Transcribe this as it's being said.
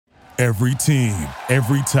Every team,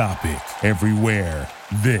 every topic, everywhere.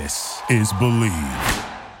 This is Believe.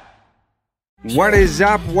 What is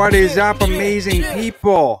up? What is up, amazing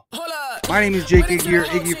people? My name is Jake Iggy, or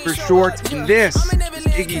Iggy for short, and this is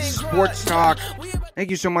Iggy Sports Talk. Thank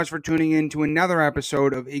you so much for tuning in to another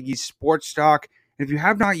episode of Iggy Sports Talk. And if you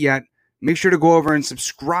have not yet, make sure to go over and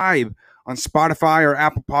subscribe on Spotify or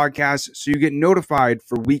Apple Podcasts so you get notified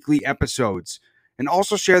for weekly episodes. And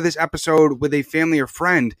also share this episode with a family or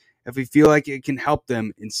friend if you feel like it can help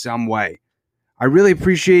them in some way. I really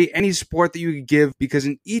appreciate any support that you could give, because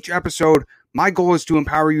in each episode, my goal is to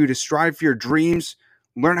empower you to strive for your dreams,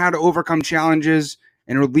 learn how to overcome challenges,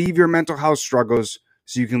 and relieve your mental health struggles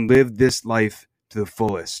so you can live this life to the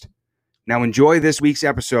fullest. Now enjoy this week's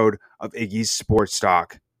episode of Iggy's Sports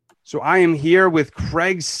Talk. So I am here with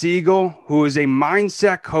Craig Siegel, who is a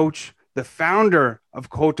mindset coach, the founder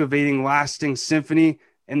of Cultivating Lasting Symphony,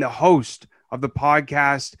 and the host of the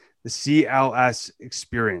podcast, The CLS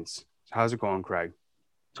Experience. How's it going, Craig?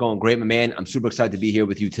 It's going great, my man. I'm super excited to be here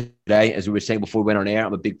with you today. As we were saying before we went on air,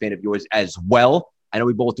 I'm a big fan of yours as well. I know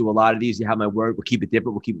we both do a lot of these. You have my word. We'll keep it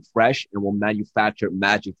different. We'll keep it fresh, and we'll manufacture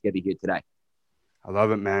magic together here today. I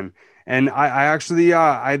love it, man. And I actually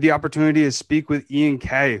I had the opportunity to speak with Ian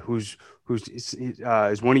Kay, who's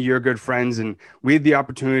is one of your good friends, and we had the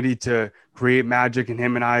opportunity to create magic in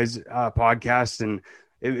him and I's podcast, and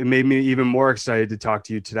it made me even more excited to talk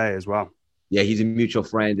to you today as well. Yeah, he's a mutual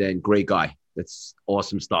friend and great guy. That's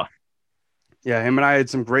awesome stuff. Yeah, him and I had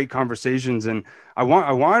some great conversations, and I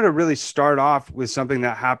wanted to really start off with something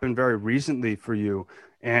that happened very recently for you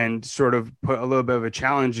and sort of put a little bit of a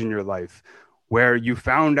challenge in your life, where you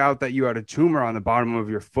found out that you had a tumor on the bottom of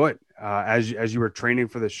your foot as you were training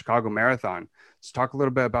for the Chicago Marathon. Let's talk a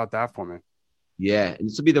little bit about that for me. Yeah, and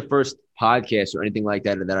this will be the first podcast or anything like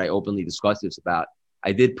that I openly discuss this about.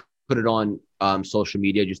 I did put it on social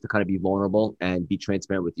media just to kind of be vulnerable and be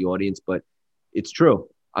transparent with the audience, but it's true.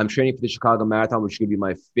 I'm training for the Chicago Marathon, which is going to be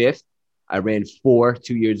my fifth. I ran 4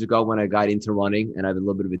 2 years ago when I got into running, and I have a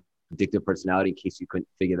little bit of an addictive personality in case you couldn't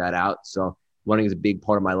figure that out. So running is a big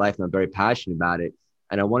part of my life, and I'm very passionate about it.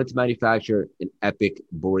 And I wanted to manufacture an epic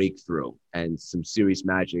breakthrough and some serious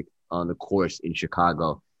magic on the course in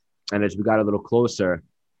Chicago. And as we got a little closer,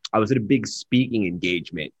 I was at a big speaking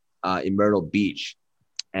engagement in Myrtle Beach.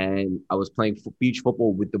 And I was playing beach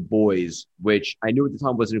football with the boys, which I knew at the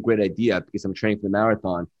time wasn't a great idea because I'm training for the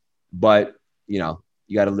marathon. But, you know,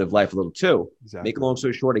 you got to live life a little too. Exactly. Make a long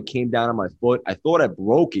story short, it came down on my foot. I thought I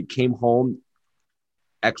broke it, came home.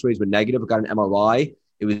 X-rays were negative. I got an MRI.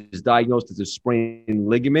 It was diagnosed as a sprained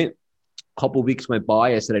ligament. A couple of weeks went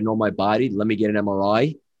by. I said, I know my body. Let me get an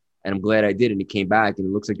MRI. And I'm glad I did. And it came back. And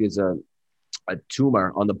it looks like there's a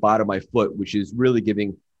tumor on the bottom of my foot, which is really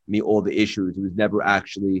giving me all the issues. It was never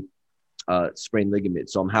actually sprained ligament.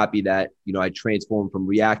 So I'm happy that, you know, I transformed from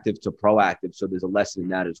reactive to proactive. So there's a lesson in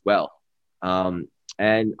that as well.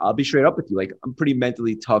 And I'll be straight up with you. Like, I'm a pretty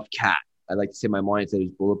mentally tough cat. I like to say my mindset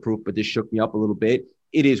is bulletproof, but this shook me up a little bit.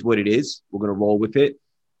 It is what it is. We're going to roll with it.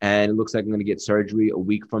 And it looks like I'm going to get surgery a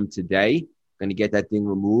week from today. I'm going to get that thing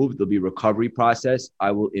removed. There'll be a recovery process.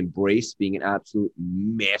 I will embrace being an absolute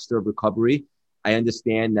master of recovery. I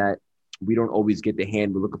understand that we don't always get the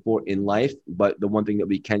hand we're looking for in life, but the one thing that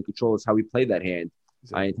we can control is how we play that hand.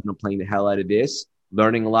 Exactly. I intend on playing the hell out of this,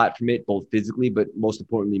 learning a lot from it, both physically, but most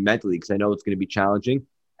importantly, mentally, because I know it's going to be challenging,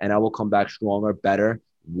 and I will come back stronger, better,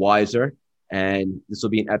 wiser, and this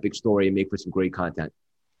will be an epic story and make for some great content.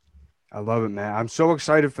 I love it, man. I'm so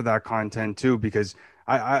excited for that content too, because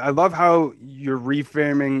I love how you're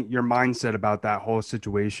reframing your mindset about that whole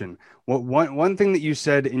situation. One thing that you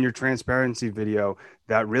said in your transparency video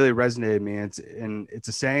that really resonated with me, and it's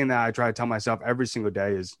a saying that I try to tell myself every single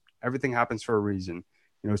day, is everything happens for a reason.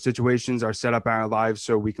 You know, situations are set up in our lives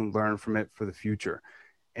so we can learn from it for the future.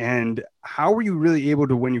 And how were you really able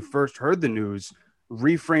to, when you first heard the news,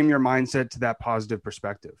 reframe your mindset to that positive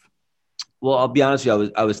perspective? Well, I'll be honest with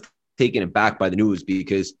you, I was taken aback by the news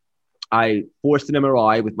because I forced an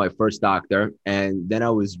MRI with my first doctor, and then I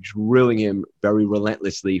was drilling him very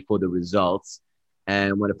relentlessly for the results.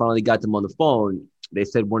 And when I finally got them on the phone, they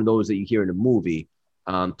said one of those that you hear in a movie,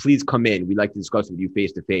 please come in. We'd like to discuss with you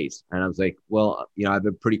face to face. And I was like, well, you know, I have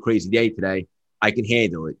a pretty crazy day today. I can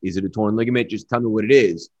handle it. Is it a torn ligament? Just tell me what it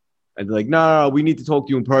is. And they're like, no, we need to talk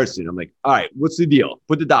to you in person. I'm like, all right, what's the deal?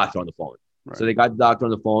 Put the doctor on the phone. Right. So they got the doctor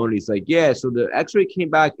on the phone, and he's like, yeah, so the x-ray came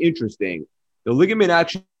back interesting. The ligament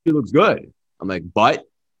actually looks good. I'm like, but?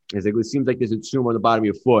 He's like, it seems like there's a tumor on the bottom of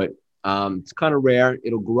your foot. It's kind of rare.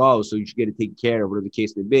 It'll grow, so you should get it taken care of, whatever the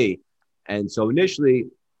case may be. And so initially,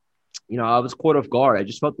 you know, I was caught off guard. I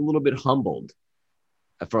just felt a little bit humbled,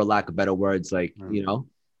 for a lack of better words. Like, you know,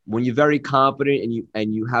 when you're very confident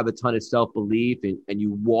and you have a ton of self-belief and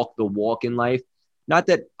you walk the walk in life, not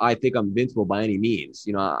that I think I'm invincible by any means.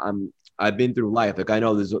 I've been through life. Like, I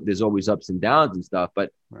know there's always ups and downs and stuff,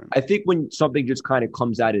 but right. I think when something just kind of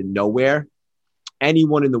comes out of nowhere,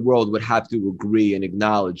 anyone in the world would have to agree and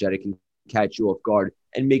acknowledge that it can catch you off guard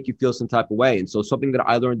and make you feel some type of way. And so something that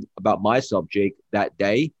I learned about myself, Jake, that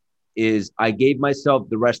day is I gave myself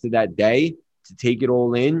the rest of that day to take it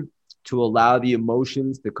all in, to allow the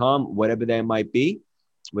emotions to come, whatever they might be,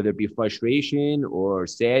 whether it be frustration or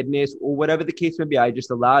sadness or whatever the case may be. I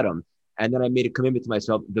just allowed them. And then I made a commitment to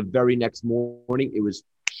myself. The very next morning, it was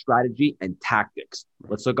strategy and tactics.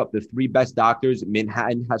 Let's look up the 3 best doctors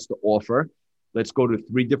Manhattan has to offer. Let's go to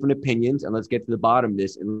 3 different opinions and let's get to the bottom of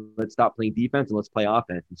this, and let's stop playing defense and let's play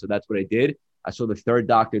offense. And so that's what I did. I saw the 3rd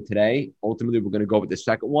doctor today. Ultimately, we're going to go with the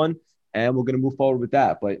 2nd one, and we're going to move forward with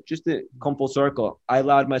that. But just to come full circle, I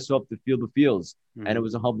allowed myself to feel the feels, and it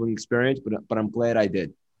was a humbling experience, but I'm glad I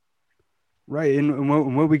did. Right. And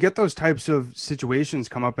when we get those types of situations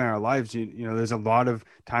come up in our lives, you know, there's a lot of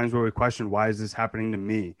times where we question, why is this happening to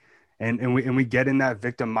me? And we get in that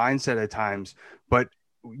victim mindset at times, but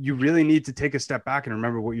you really need to take a step back and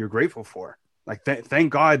remember what you're grateful for. Like,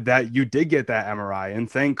 thank God that you did get that MRI,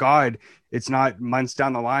 and thank God it's not months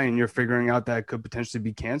down the line and you're figuring out that it could potentially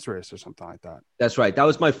be cancerous or something like that. That's right. That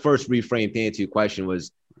was my first reframe to answer your question,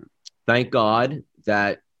 was thank God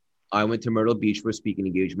that I went to Myrtle Beach for a speaking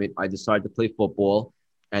engagement. I decided to play football,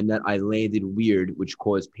 and that I landed weird, which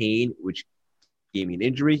caused pain, which gave me an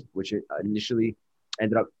injury, which initially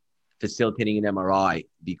ended up facilitating an MRI,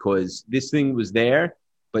 because this thing was there,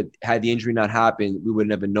 but had the injury not happened, we would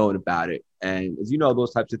have never known about it. And as you know,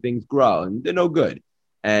 those types of things grow and they're no good.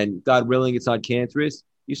 And God willing, it's not cancerous.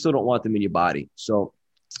 You still don't want them in your body. So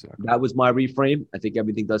that was my reframe. I think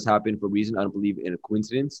everything does happen for a reason. I don't believe in a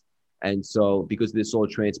coincidence. And so because this all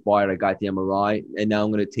transpired, I got the MRI, and now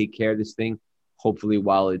I'm going to take care of this thing, hopefully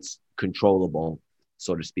while it's controllable,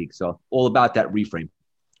 so to speak. So all about that reframe.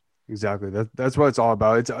 Exactly. That's what it's all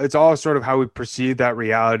about. It's all sort of how we perceive that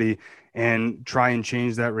reality and try and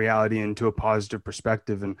change that reality into a positive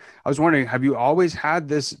perspective. And I was wondering, have you always had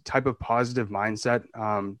this type of positive mindset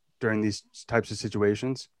during these types of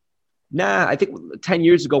situations? Nah, I think 10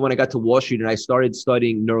 years ago when I got to Wall Street and I started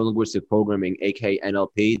studying neurolinguistic programming, aka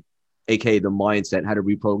NLP, aka the mindset, how to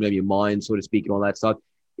reprogram your mind, so to speak, and all that stuff,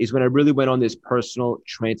 is when I really went on this personal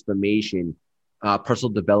transformation,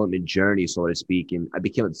 personal development journey, so to speak. And I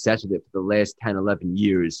became obsessed with it for the last 10, 11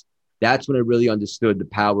 years. That's when I really understood the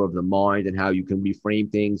power of the mind and how you can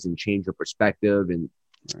reframe things and change your perspective and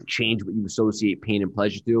change what you associate pain and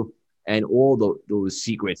pleasure to, and all those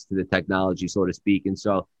secrets to the technology, so to speak. And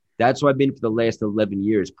so that's what I've been for the last 11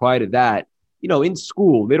 years. Prior to that, you know, in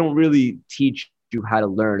school, they don't really teach you how to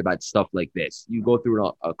learn about stuff like this. You go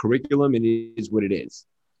through a curriculum and it is what it is.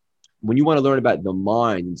 When you want to learn about the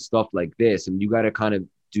mind and stuff like this, and you got to kind of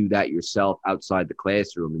do that yourself outside the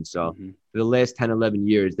classroom. And so for the last 10, 11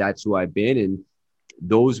 years, that's who I've been. And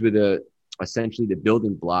those were essentially the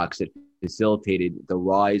building blocks that facilitated the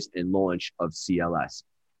rise and launch of CLS.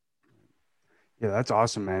 Yeah, that's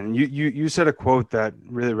awesome, man. You said a quote that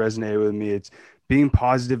really resonated with me. It's being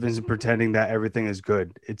positive isn't pretending that everything is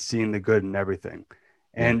good. It's seeing the good in everything.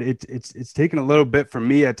 And it's taken a little bit for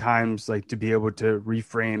me at times, like, to be able to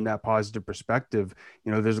reframe that positive perspective.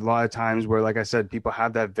 You know, there's a lot of times where, like I said, people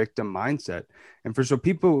have that victim mindset. And for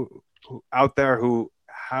people out there who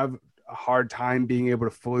have a hard time being able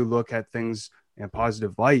to fully look at things in a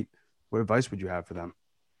positive light, what advice would you have for them?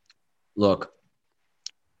 Look,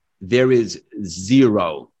 there is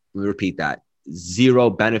zero, let me repeat that, zero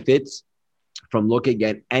benefits from looking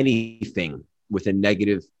at anything with a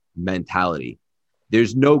negative mentality.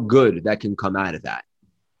 There's no good that can come out of that.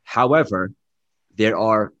 However, there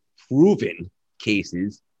are proven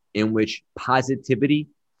cases in which positivity,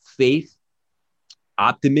 faith,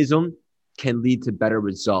 optimism can lead to better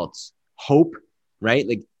results. Hope, right?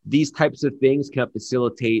 Like, these types of things can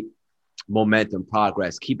facilitate momentum,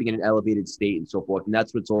 progress, keeping in an elevated state and so forth. And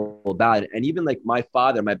that's what it's all about. And even like my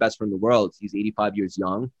father, my best friend in the world, he's 85 years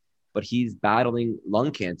young, but he's battling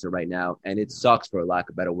lung cancer right now. And it sucks, for lack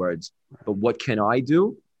of better words. But what can I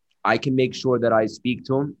do? I can make sure that I speak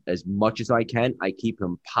to him as much as I can. I keep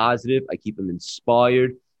him positive. I keep him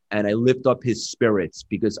inspired. And I lift up his spirits,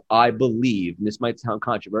 because I believe, and this might sound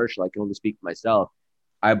controversial, I can only speak for myself,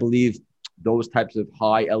 I believe those types of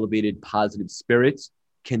high, elevated, positive spirits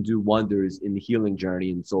can do wonders in the healing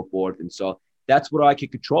journey and so forth. And so that's what I can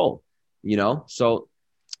control, you know? So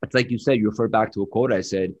it's like you said, you refer back to a quote I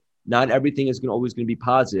said, not everything is always going to be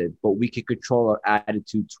positive, but we can control our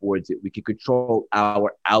attitude towards it. We can control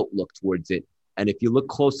our outlook towards it. And if you look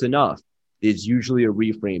close enough, there's usually a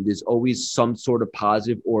reframe. There's always some sort of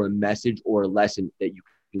positive or a message or a lesson that you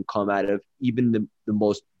can come out of even the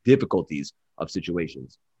most difficulties of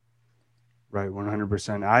situations. Right,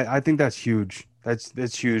 100%. I think that's huge.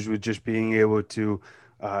 That's huge with just being able to,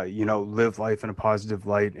 live life in a positive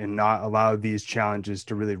light and not allow these challenges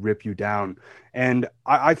to really rip you down. And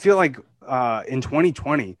I feel like in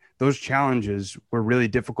 2020, those challenges were really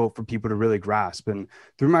difficult for people to really grasp. And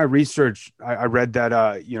through my research, I read that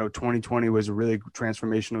 2020 was a really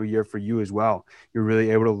transformational year for you as well. You're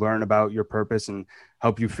really able to learn about your purpose and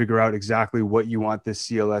help you figure out exactly what you want this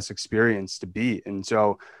CLS experience to be. And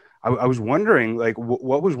so I was wondering, like,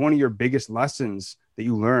 what was one of your biggest lessons that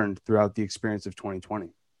you learned throughout the experience of 2020?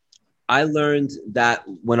 I learned that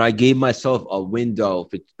when I gave myself a window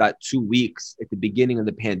for about 2 weeks at the beginning of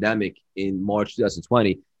the pandemic in March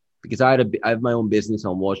 2020, because I have my own business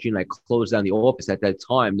on Wall Street and I closed down the office at that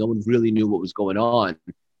time. No one really knew what was going on.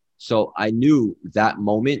 So I knew that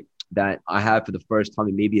moment that I had for the first time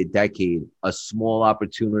in maybe a decade, a small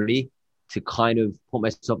opportunity to kind of put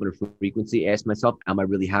myself in a frequency, ask myself, am I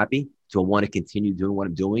really happy? Do I want to continue doing what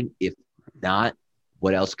I'm doing? If not,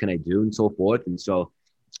 what else can I do? And so forth. And so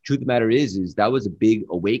truth of the matter is that was a big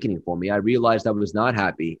awakening for me. I realized I was not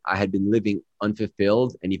happy. I had been living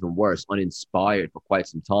unfulfilled and even worse, uninspired for quite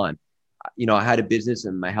some time. I had a business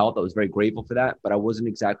and my health. I was very grateful for that, but I wasn't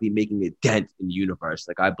exactly making a dent in the universe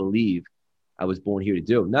like I believe I was born here to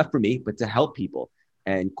do. Not for me, but to help people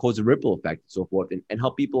and cause a ripple effect and so forth, and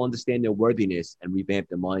help people understand their worthiness and revamp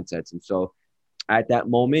their mindsets. And so at that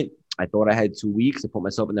moment, I thought I had 2 weeks to put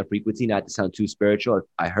myself in that frequency, not to sound too spiritual.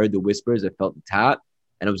 I heard the whispers, I felt the tap,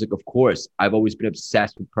 and I was like, of course, I've always been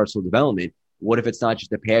obsessed with personal development. What if it's not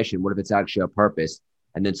just a passion? What if it's actually a purpose?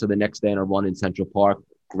 And then so the next day on a run in Central Park,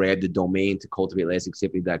 grabbed the domain to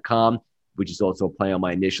cultivatelastingcivility.com, which is also a play on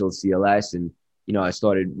my initial CLS. And I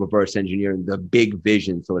started reverse engineering the big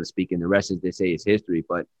vision, so to speak, and the rest, as they say, is history.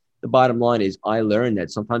 But the bottom line is I learned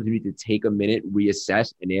that sometimes you need to take a minute,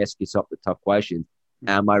 reassess, and ask yourself the tough questions.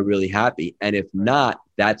 Am I really happy? And if not,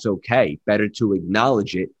 that's okay. Better to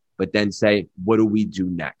acknowledge it, but then say, what do we do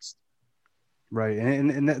next? Right.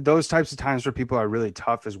 And those types of times for people are really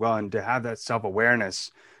tough as well. And to have that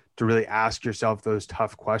self-awareness to really ask yourself those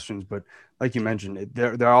tough questions. But like you mentioned,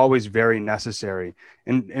 they're always very necessary.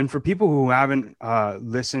 And for people who haven't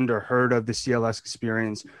listened or heard of the CLS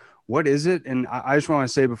experience, what is it? And I just want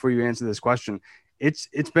to say before you answer this question, it's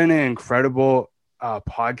been an incredible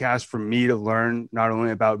podcast for me to learn not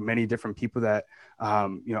only about many different people that I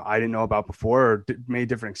didn't know about before or made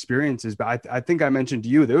different experiences, but I think I mentioned to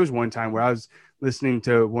you, there was one time where I was listening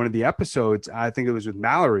to one of the episodes, I think it was with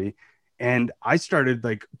Mallory, and I started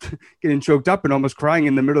like getting choked up and almost crying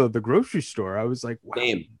in the middle of the grocery store. I was like, wow,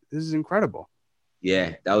 This is incredible.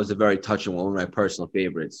 Yeah, that was a very touching one of my personal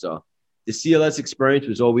favorites. So the CLS experience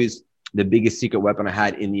was always the biggest secret weapon I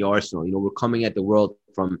had in the arsenal. We're coming at the world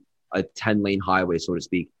from a 10-lane highway, so to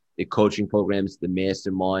speak. The coaching programs, the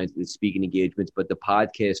masterminds, the speaking engagements. But the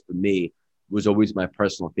podcast for me was always my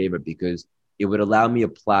personal favorite because it would allow me a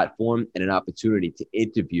platform and an opportunity to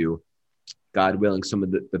interview, God willing, some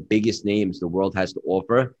of the biggest names the world has to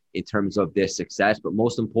offer in terms of their success. But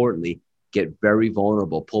most importantly, get very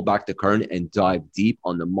vulnerable, pull back the curtain and dive deep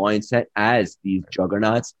on the mindset as these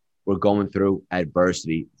juggernauts were going through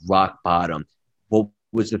adversity, rock bottom. What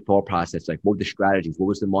was the thought process like? What were the strategies? What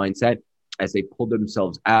was the mindset as they pulled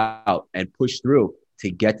themselves out and pushed through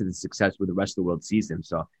to get to the success where the rest of the world sees them?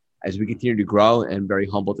 So as we continue to grow, and very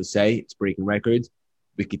humble to say, it's breaking records,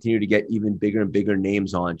 we continue to get even bigger and bigger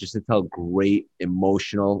names on just to tell great,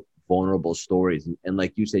 emotional, vulnerable stories. And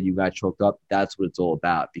like you said, you got choked up. That's what it's all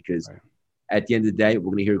about, because at the end of the day,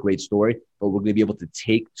 we're going to hear a great story, but we're going to be able to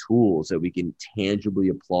take tools that we can tangibly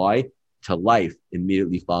apply to life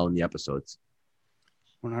immediately following the episodes.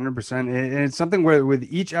 100%. And it's something where with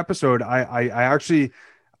each episode, I actually,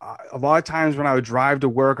 a lot of times when I would drive to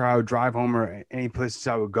work or I would drive home or any places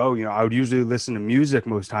I would go, I would usually listen to music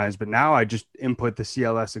most times, but now I just input the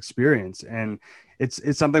CLS experience. And it's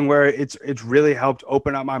something where it's really helped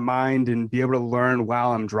open up my mind and be able to learn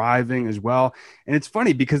while I'm driving as well. And it's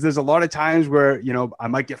funny because there's a lot of times where, I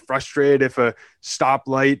might get frustrated if a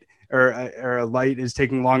stoplight or a light is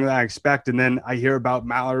taking longer than I expect. And then I hear about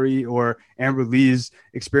Mallory or Amber Lee's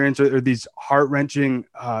experience or these heart-wrenching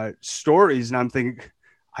stories. And I'm thinking,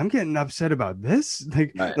 I'm getting upset about this.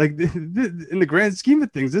 Like in the grand scheme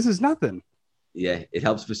of things, this is nothing. Yeah, it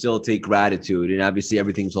helps facilitate gratitude. And obviously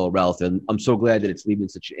everything's all relative. And I'm so glad that it's leaving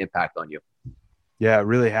such an impact on you. Yeah, it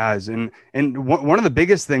really has. And one of the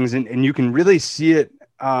biggest things, and you can really see it,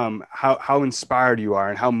 how inspired you are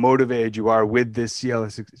and how motivated you are with this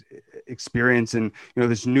CLS experience and,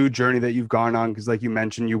 this new journey that you've gone on. Cause like you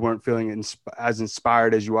mentioned, you weren't feeling as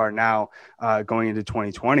inspired as you are now going into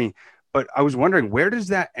 2020, but I was wondering, where does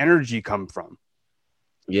that energy come from?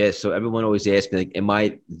 Yeah. So everyone always asks me, like, am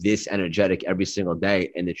I this energetic every single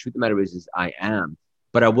day? And the truth of the matter is I am,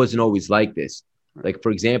 but I wasn't always like this. Like,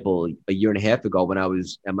 for example, a year and a half ago when I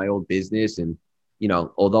was at my old business and,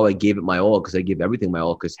 although I gave it my all, because I give everything my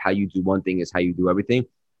all, because how you do one thing is how you do everything,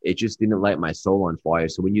 it just didn't light my soul on fire.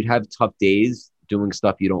 So when you'd have tough days doing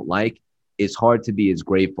stuff you don't like, it's hard to be as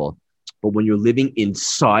grateful. But when you're living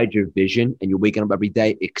inside your vision and you're waking up every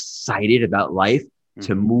day excited about life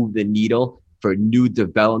to move the needle for new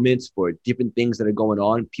developments, for different things that are going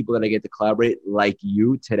on, people that I get to collaborate like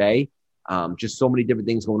you today, just so many different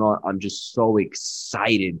things going on. I'm just so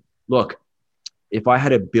excited. Look, if I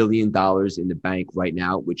had $1 billion in the bank right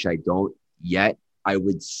now, which I don't yet, I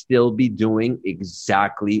would still be doing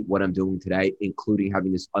exactly what I'm doing today, including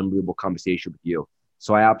having this unbelievable conversation with you.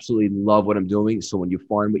 So I absolutely love what I'm doing. So when you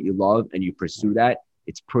find what you love and you pursue that,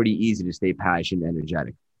 it's pretty easy to stay passionate and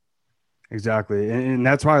energetic. Exactly. And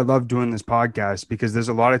that's why I love doing this podcast, because there's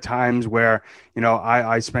a lot of times where,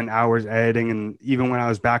 I spent hours editing. And even when I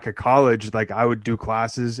was back at college, like I would do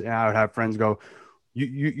classes and I would have friends go,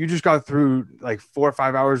 you just got through like 4 or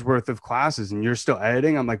 5 hours worth of classes and you're still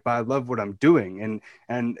editing. I'm like, but I love what I'm doing.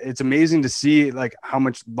 And it's amazing to see like how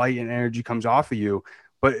much light and energy comes off of you.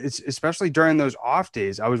 But it's especially during those off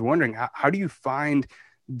days. I was wondering, how do you find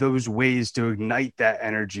those ways to ignite that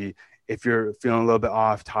energy if you're feeling a little bit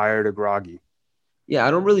off, tired, or groggy? Yeah,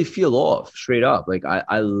 I don't really feel off, straight up. Like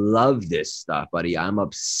I love this stuff, buddy. I'm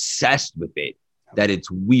obsessed with it. That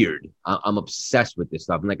it's weird. I'm obsessed with this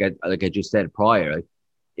stuff. And like I just said prior, like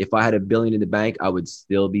if I had $1 billion in the bank, I would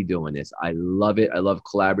still be doing this. I love it. I love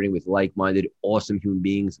collaborating with like-minded, awesome human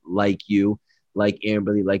beings like you, like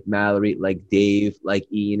Amberly, like Mallory, like Dave, like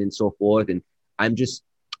Ian, and so forth. And I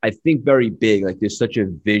think very big. Like there's such a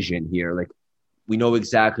vision here. Like we know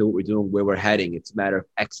exactly what we're doing, where we're heading. It's a matter of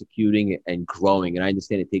executing and growing. And I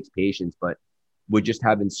understand it takes patience, but we're just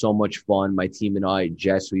having so much fun. My team and I,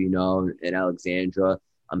 Jess, who you know, and Alexandra,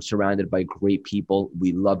 I'm surrounded by great people.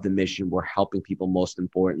 We love the mission. We're helping people most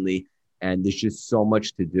importantly. And there's just so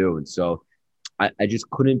much to do. And so I just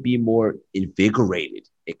couldn't be more invigorated,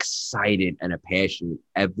 excited, and passionate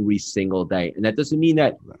every single day. And that doesn't mean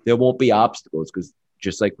that there won't be obstacles, because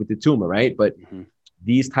just like with the tumor, right? But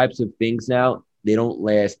these types of things now, they don't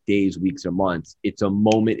last days, weeks, or months. It's a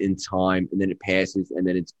moment in time, and then it passes, and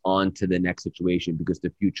then it's on to the next situation because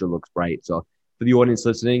the future looks bright. So for the audience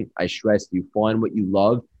listening, I stress you find what you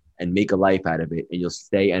love and make a life out of it, and you'll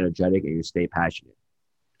stay energetic and you'll stay passionate.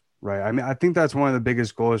 Right. I mean, I think that's one of the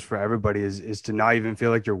biggest goals for everybody is to not even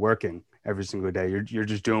feel like you're working every single day. You're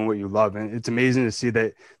just doing what you love. And it's amazing to see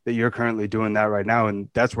that you're currently doing that right now. And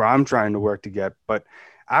that's where I'm trying to work to get. But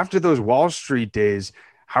after those Wall Street days,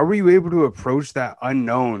 how were you able to approach that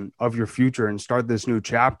unknown of your future and start this new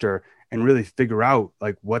chapter and really figure out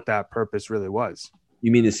like what that purpose really was?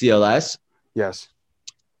 You mean the CLS? Yes.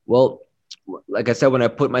 Well, like I said, when I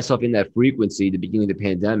put myself in that frequency at the beginning of the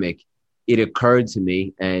pandemic, it occurred to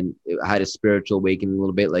me, and I had a spiritual awakening a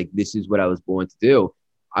little bit, like this is what I was born to do.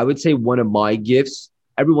 I would say one of my gifts,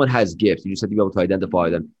 everyone has gifts, you just have to be able to identify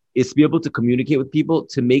them, is to be able to communicate with people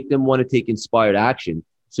to make them want to take inspired action.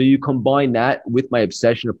 So you combine that with my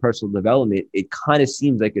obsession of personal development, it kind of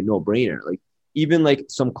seems like a no-brainer. Like even like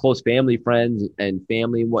some close family friends and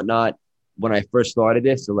family and whatnot, when I first started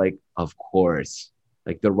this, they're like, of course,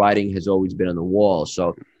 like the writing has always been on the wall.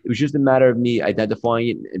 So it was just a matter of me identifying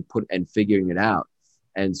it and figuring it out.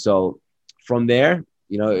 And so from there,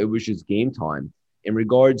 it was just game time. In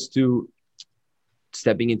regards to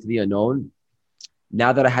stepping into the unknown,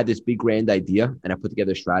 now that I had this big grand idea and I put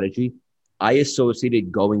together a strategy, I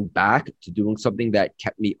associated going back to doing something that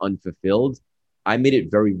kept me unfulfilled. I made it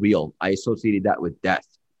very real. I associated that with death.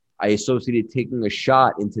 I associated taking a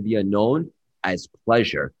shot into the unknown as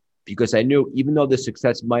pleasure, because I knew even though the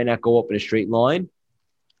success might not go up in a straight line,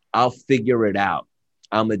 I'll figure it out.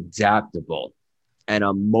 I'm adaptable and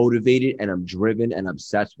I'm motivated and I'm driven and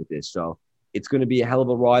obsessed with this. So it's going to be a hell of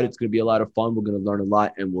a ride. It's going to be a lot of fun. We're going to learn a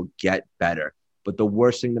lot and we'll get better. But the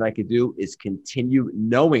worst thing that I could do is continue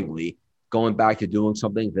knowingly going back to doing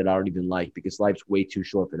something that I don't even like, because life's way too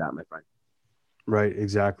short for that, my friend. Right.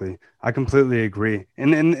 Exactly. I completely agree.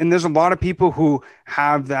 And there's a lot of people who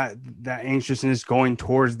have that anxiousness going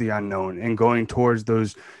towards the unknown and going towards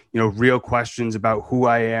those, real questions about who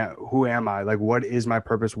I am, who am I, like, what is my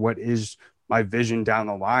purpose? What is my vision down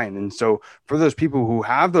the line? And so for those people who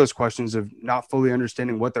have those questions of not fully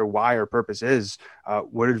understanding what their why or purpose is,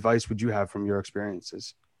 what advice would you have from your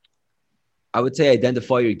experiences? I would say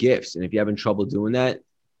identify your gifts. And if you're having trouble doing that,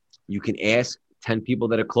 you can ask 10 people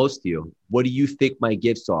that are close to you, what do you think my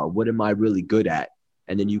gifts are? What am I really good at?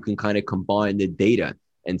 And then you can kind of combine the data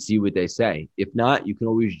and see what they say. If not, you can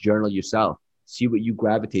always journal yourself, see what you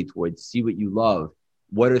gravitate towards, see what you love.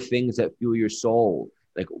 What are things that fuel your soul?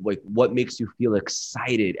 Like what makes you feel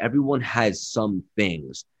excited? Everyone has some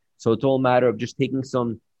things. So it's all a matter of just taking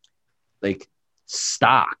some like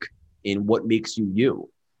stock in what makes you you.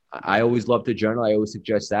 I always love to journal. I always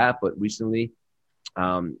suggest that. But recently,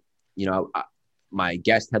 my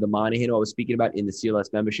guest, Heather Monahan, who I was speaking about in the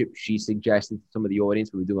CLS membership, she suggested to some of the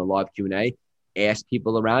audience when we're doing a live Q&A, ask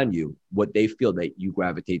people around you what they feel that you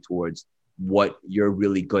gravitate towards, what you're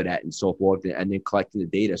really good at and so forth, and then collecting the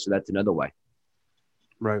data. So that's another way.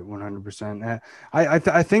 Right. 100%.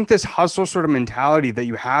 I think this hustle sort of mentality that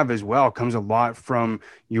you have as well comes a lot from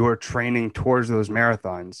your training towards those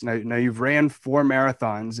marathons. Now you've ran 4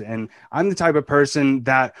 marathons, and I'm the type of person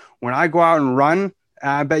that when I go out and run,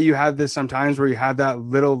 I bet you have this sometimes where you have that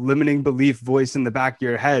little limiting belief voice in the back of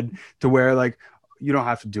your head to where like, you don't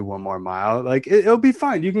have to do 1 more mile. Like it'll be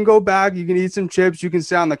fine. You can go back, you can eat some chips, you can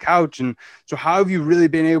sit on the couch. And so how have you really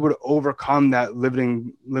been able to overcome that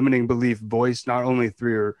limiting belief voice, not only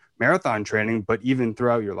through your marathon training, but even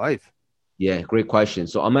throughout your life? Yeah, great question.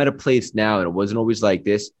 So I'm at a place now, and it wasn't always like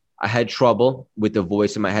this. I had trouble with the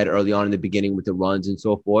voice in my head early on in the beginning with the runs and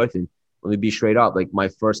so forth. And let me be straight up, like my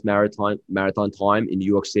first marathon time in New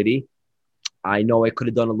York City, I know I could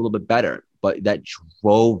have done a little bit better, but that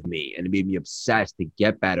drove me and it made me obsessed to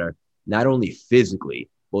get better, not only physically,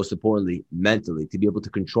 most importantly, mentally, to be able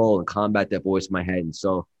to control and combat that voice in my head. And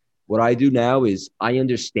so what I do now is I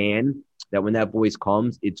understand that when that voice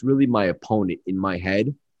comes, it's really my opponent in my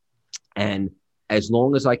head. And as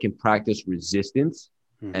long as I can practice resistance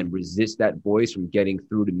and resist that voice from getting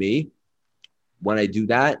through to me, when I do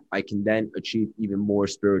that, I can then achieve even more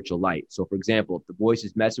spiritual light. So, for example, if the voice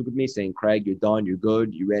is messing with me saying, Craig, you're done, you're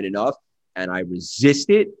good, you ran enough, and I resist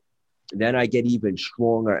it, then I get even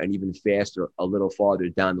stronger and even faster a little farther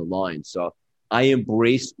down the line. So I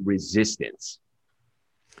embrace resistance.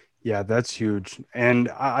 Yeah, that's huge. And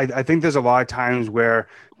I think there's a lot of times where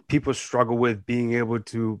people struggle with being able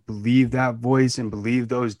to believe that voice and believe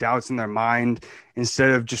those doubts in their mind instead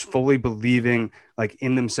of just fully believing like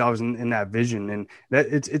in themselves and in that vision. And that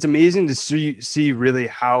it's amazing to see really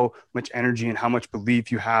how much energy and how much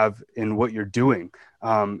belief you have in what you're doing.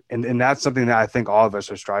 And that's something that I think all of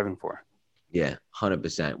us are striving for. Yeah,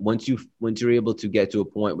 100%. Once you're able to get to a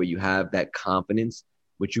point where you have that confidence,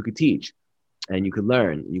 which you could teach and you can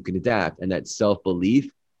learn, you can adapt, and that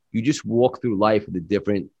self-belief, you just walk through life with a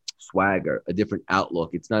different swagger, a different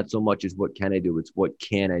outlook. It's not so much as what can I do, it's what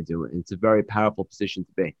can I do. And it's a very powerful position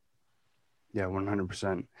to be. Yeah,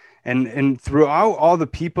 100%. And throughout all the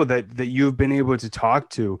people that you've been able to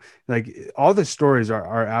talk to, like all the stories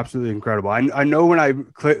are absolutely incredible. I know when I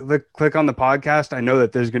click on the podcast, I know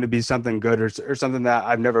that there's going to be something good or something that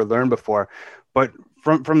I've never learned before. But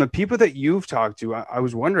from the people that you've talked to, I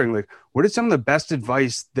was wondering, like, what is some of the best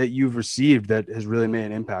advice that you've received that has really made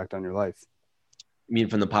an impact on your life? You mean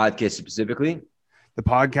from the podcast specifically? The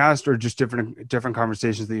podcast or just different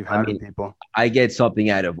conversations that you've had with people? I get something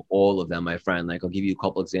out of all of them, my friend. Like I'll give you a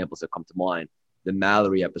couple examples that come to mind. The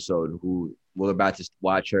Mallory episode, who we're about to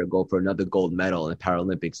watch her go for another gold medal in the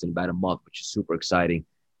Paralympics in about a month, which is super exciting.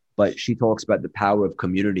 But she talks about the power of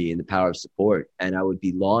community and the power of support. And I would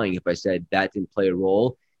be lying if I said that didn't play a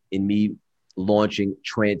role in me launching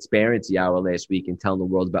Transparency Hour last week and telling the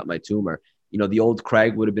world about my tumor. You know, the old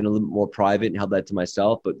Craig would have been a little bit more private and held that to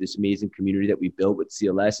myself, but this amazing community that we built with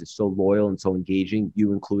CLS is so loyal and so engaging,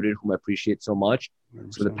 you included, whom I appreciate so much.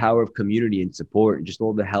 100%. So the power of community and support and just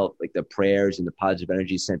all the help, like the prayers and the positive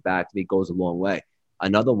energy sent back to me goes a long way.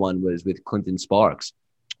 Another one was with Clinton Sparks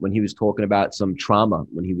when he was talking about some trauma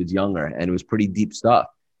when he was younger, and it was pretty deep stuff,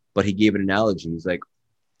 but he gave an analogy. He's like,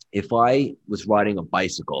 if I was riding a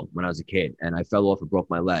bicycle when I was a kid and I fell off and broke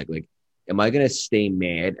my leg, like, am I going to stay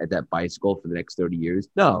mad at that bicycle for the next 30 years?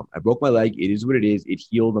 No, I broke my leg. It is what it is. It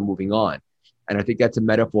healed. I'm moving on. And I think that's a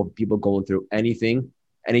metaphor for people going through anything,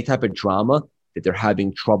 any type of drama that they're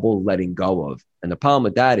having trouble letting go of. And the problem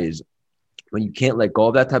with that is when you can't let go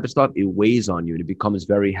of that type of stuff, it weighs on you and it becomes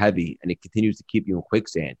very heavy and it continues to keep you in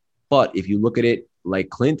quicksand. But if you look at it like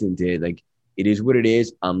Clinton did, like, it is what it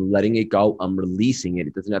is. I'm letting it go. I'm releasing it.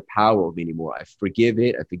 It doesn't have power over me anymore. I forgive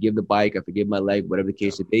it. I forgive the bike. I forgive my leg, whatever the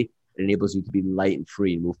case may be. It enables you to be light and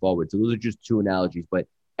free and move forward. So those are just two analogies, but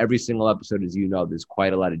every single episode, as you know, there's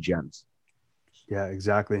quite a lot of gems. Yeah,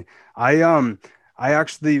 exactly. I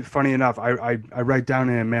actually, funny enough, I write down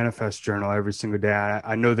in a manifest journal every single day.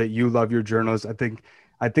 I know that you love your journals. I think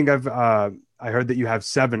I think I heard that you have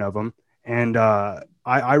 7 of them. And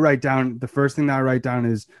I write down, the first thing that I write down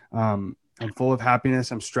is I'm full of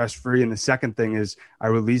happiness. I'm stress free. And the second thing is I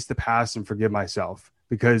release the past and forgive myself,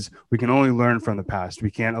 because we can only learn from the past.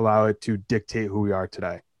 We can't allow it to dictate who we are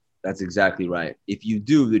today. That's exactly right. If you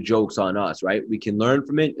do, the joke's on us, right? We can learn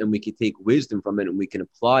from it and we can take wisdom from it and we can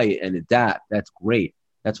apply it and adapt. That's great.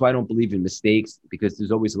 That's why I don't believe in mistakes, because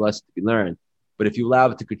there's always a lesson to be learned. But if you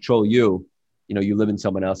allow it to control you, you live in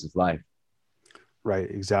someone else's life. Right,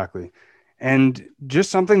 exactly. And just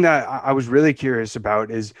something that I was really curious about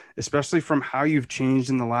is, especially from how you've changed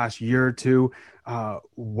in the last year or two,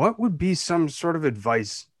 what would be some sort of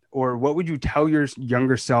advice, or what would you tell your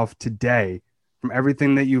younger self today from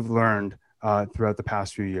everything that you've learned throughout the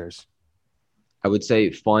past few years? I would say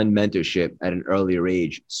find mentorship at an earlier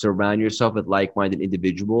age. Surround yourself with like-minded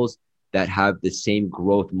individuals that have the same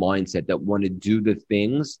growth mindset, that want to do the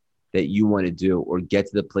things that you want to do or get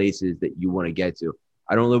to the places that you want to get to.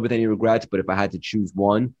 I don't live with any regrets, but if I had to choose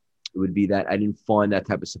one, it would be that I didn't find that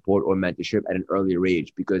type of support or mentorship at an earlier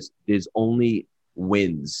age, because there's only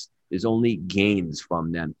wins. There's only gains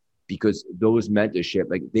from them, because those mentorship,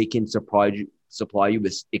 like, they can supply you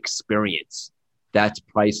with experience. That's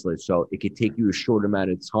priceless. So it could take you a short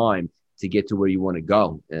amount of time to get to where you want to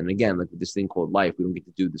go. And again, like with this thing called life, we don't get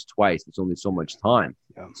to do this twice. There's only so much time.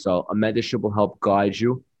 Yeah. So a mentorship will help guide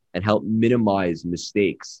you and help minimize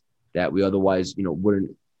mistakes that we otherwise, we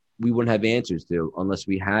wouldn't have answers to unless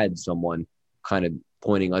we had someone kind of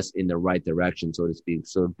pointing us in the right direction, so to speak.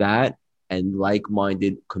 So that, and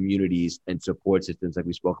like-minded communities and support systems, like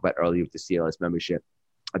we spoke about earlier with the CLS membership.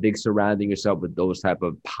 I think surrounding yourself with those type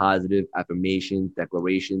of positive affirmations,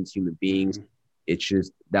 declarations, human beings, it's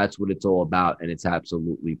just, that's what it's all about. And it's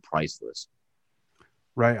absolutely priceless.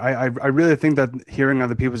 Right. I really think that hearing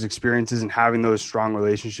other people's experiences and having those strong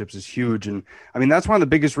relationships is huge. And I mean, that's one of the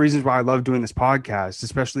biggest reasons why I love doing this podcast,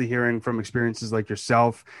 especially hearing from experiences like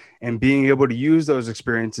yourself and being able to use those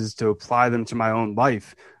experiences to apply them to my own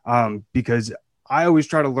life. Because I always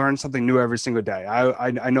try to learn something new every single day.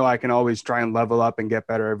 I know I can always try and level up and get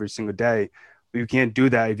better every single day, but you can't do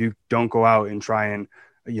that if you don't go out and try and,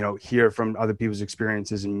 hear from other people's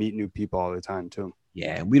experiences and meet new people all the time too.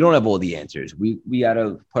 Yeah, we don't have all the answers. We got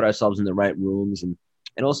to put ourselves in the right rooms. And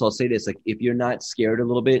also I'll say this, like, if you're not scared a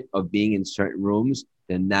little bit of being in certain rooms,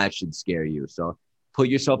 then that should scare you. So put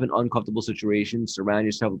yourself in uncomfortable situations, surround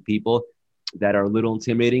yourself with people that are a little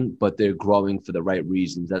intimidating, but they're growing for the right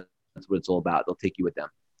reasons. That's what it's all about. They'll take you with them.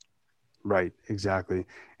 Right, exactly.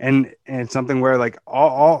 And it's something where, like,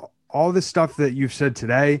 all the stuff that you've said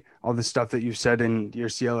today, all the stuff that you've said in your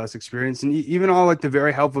CLS experience, and even all like the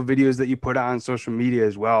very helpful videos that you put out on social media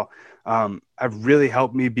as well, have really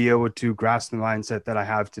helped me be able to grasp the mindset that I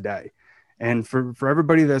have today. And for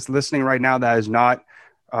everybody that's listening right now that has not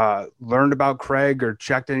learned about Craig or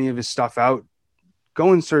checked any of his stuff out,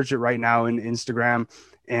 go and search it right now in Instagram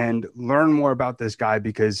and learn more about this guy,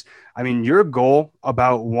 because I mean, your goal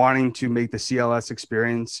about wanting to make the CLS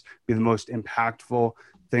experience be the most impactful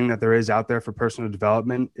thing that there is out there for personal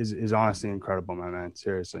development is honestly incredible, my man.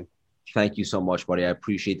 Seriously. Thank you so much, buddy. I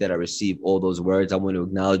appreciate that. I receive all those words. I want to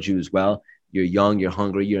acknowledge you as well. You're young, you're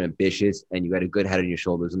hungry, you're ambitious, and you got a good head on your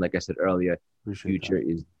shoulders. And like I said earlier, the future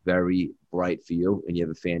is very bright for you, and you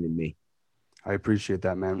have a fan in me. I appreciate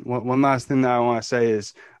that, man. One last thing that I want to say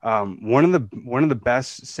is one of the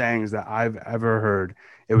best sayings that I've ever heard.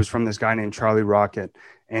 It was from this guy named Charlie Rocket.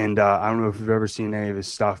 And I don't know if you've ever seen any of his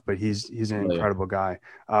stuff, but he's an incredible guy.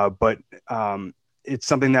 But it's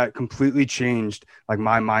something that completely changed like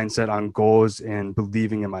my mindset on goals and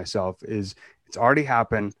believing in myself. Is it's already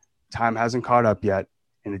happened. Time hasn't caught up yet,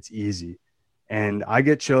 and it's easy. And I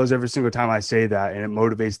get chills every single time I say that, and it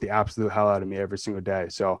motivates the absolute hell out of me every single day.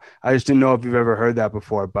 So I just didn't know if you've ever heard that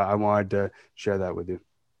before, but I wanted to share that with you.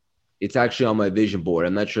 It's actually on my vision board.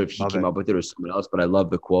 I'm not sure if he came up with it or someone else, but I love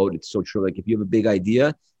the quote. It's so true. Like, if you have a big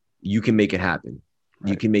idea, you can make it happen.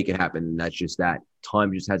 Right. You can make it happen. And that's just that.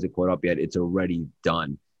 Time just hasn't caught up yet. It's already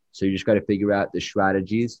done. So you just got to figure out the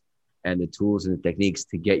strategies and the tools and the techniques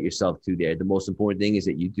to get yourself to there. The most important thing is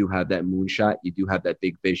that you do have that moonshot. You do have that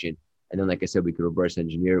big vision. And then, like I said, we could reverse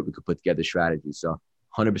engineer it. We could put together strategies. So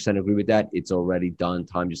 100% agree with that. It's already done.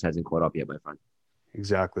 Time just hasn't caught up yet, my friend.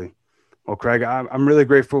 Exactly. Well, Craig, I'm really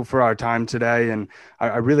grateful for our time today, and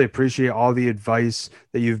I really appreciate all the advice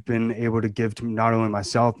that you've been able to give to not only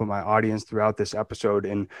myself, but my audience throughout this episode.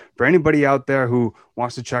 And for anybody out there who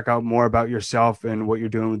wants to check out more about yourself and what you're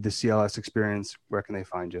doing with the CLS experience, where can they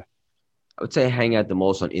find you? I would say hang out the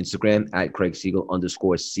most on Instagram at Craig Siegel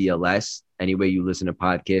 _CLS. Anyway, you listen to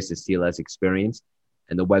podcasts, the CLS experience.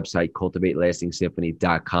 and the website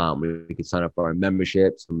cultivatelastingsymphony.com, where you can sign up for our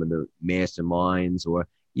membership, some of the masterminds, or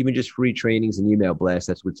even just free trainings and email blasts.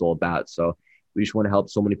 That's what it's all about. So we just want to help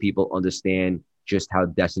so many people understand just how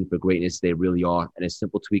destined for greatness they really are. And a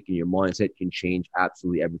simple tweak in your mindset can change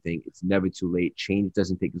absolutely everything. It's never too late. Change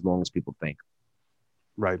doesn't take as long as people think.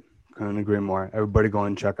 Right. Couldn't agree more. Everybody go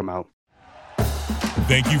and check them out.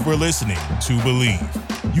 Thank you for listening to Believe.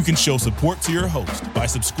 You can show support to your host by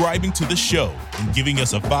subscribing to the show and giving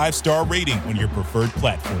us a 5-star rating on your preferred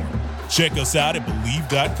platform. Check us out at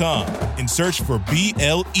Believe.com and search for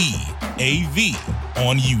BLEAV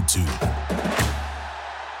on YouTube.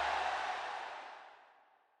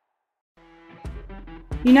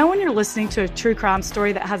 You know when you're listening to a true crime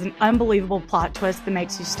story that has an unbelievable plot twist that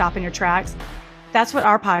makes you stop in your tracks? That's what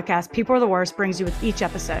our podcast, People Are the Worst, brings you with each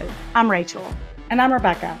episode. I'm Rachel. And I'm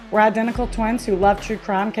Rebecca. We're identical twins who love true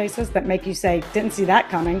crime cases that make you say, didn't see that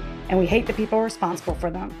coming, and we hate the people responsible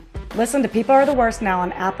for them. Listen to People Are the Worst now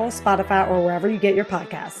on Apple, Spotify, or wherever you get your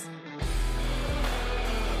podcasts.